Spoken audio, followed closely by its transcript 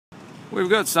We've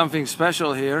got something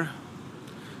special here.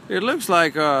 It looks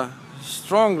like a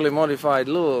strongly modified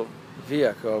little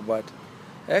vehicle, but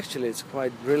actually it's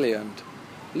quite brilliant.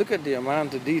 Look at the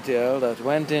amount of detail that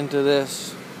went into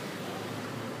this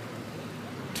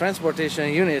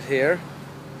transportation unit here.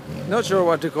 Not sure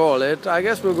what to call it. I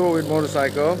guess we'll go with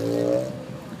motorcycle,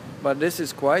 but this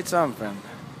is quite something.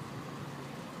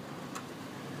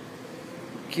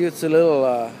 Cute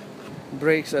little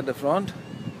brakes at the front.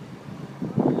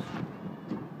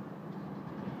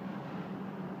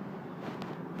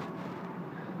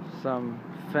 Some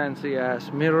fancy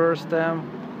ass mirror stem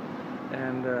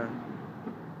and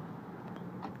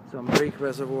some brake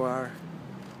reservoir,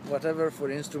 whatever for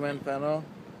instrument panel.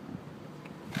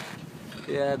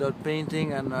 Yeah, that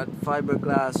painting and that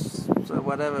fiberglass, so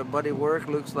whatever bodywork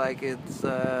looks like it's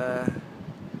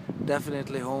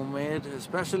definitely homemade,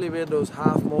 especially with those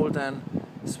half molten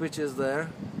switches there.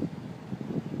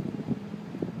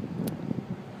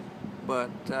 But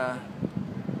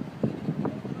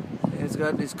it's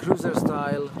got these cruiser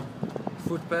style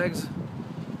foot pegs.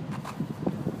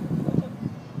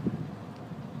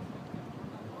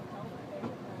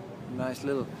 Nice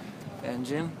little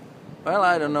engine. Well,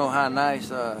 I don't know how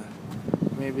nice.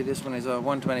 Maybe this one is a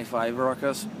 125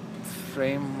 Ruckus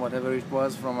frame, whatever it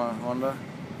was, from a Honda.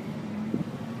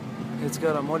 It's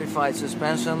got a modified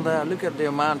suspension there. Look at the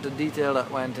amount of detail that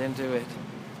went into it.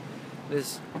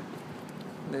 This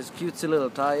cutesy little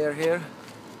tire here.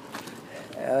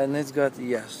 And it's got,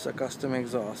 yes, a custom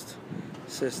exhaust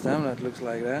system that looks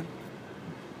like that.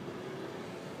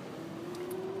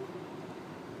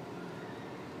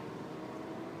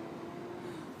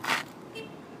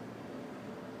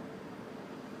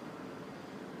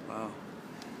 Wow.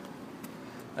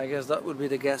 I guess that would be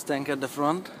the gas tank at the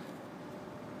front.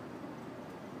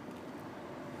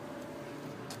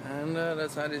 And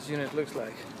that's how this unit looks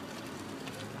like.